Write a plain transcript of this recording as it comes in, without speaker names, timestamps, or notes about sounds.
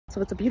So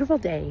it's a beautiful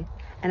day,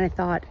 and I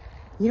thought,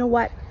 you know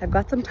what? I've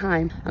got some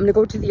time. I'm gonna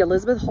go to the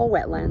Elizabeth Hall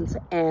wetlands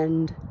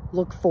and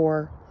look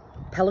for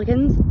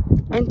pelicans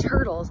and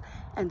turtles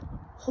and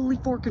holy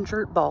fork and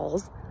shirt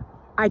balls.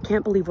 I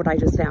can't believe what I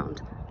just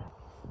found.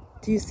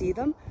 Do you see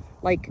them?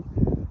 Like,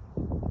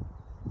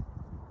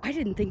 I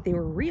didn't think they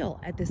were real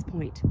at this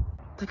point.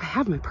 Like, I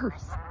have my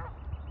purse.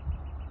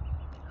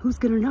 Who's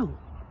gonna know?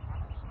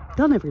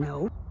 They'll never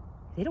know.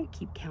 They don't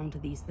keep count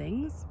of these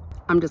things.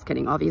 I'm just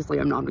kidding. Obviously,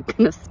 I'm not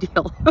gonna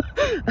steal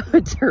a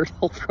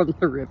turtle from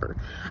the river.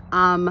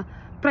 But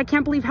I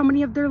can't believe how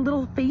many of their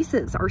little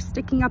faces are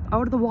sticking up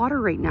out of the water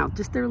right now.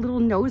 Just their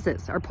little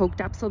noses are poked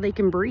up so they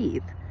can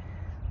breathe.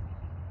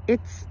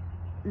 It's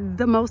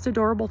the most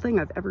adorable thing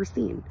I've ever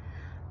seen.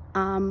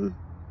 And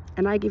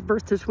I gave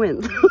birth to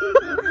twins.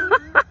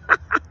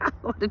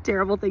 What a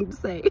terrible thing to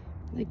say.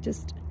 Like,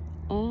 just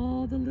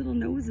all the little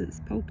noses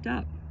poked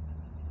up.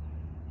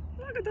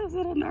 Look at those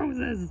little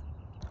noses.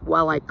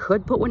 While I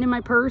could put one in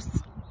my purse,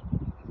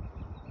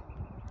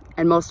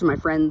 and most of my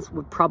friends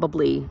would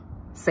probably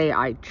say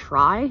I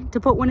try to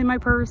put one in my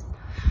purse,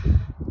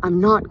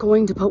 I'm not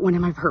going to put one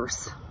in my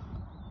purse.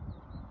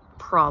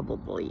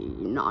 Probably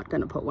not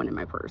gonna put one in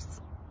my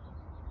purse.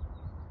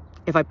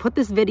 If I put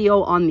this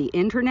video on the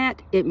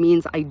internet, it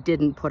means I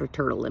didn't put a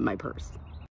turtle in my purse.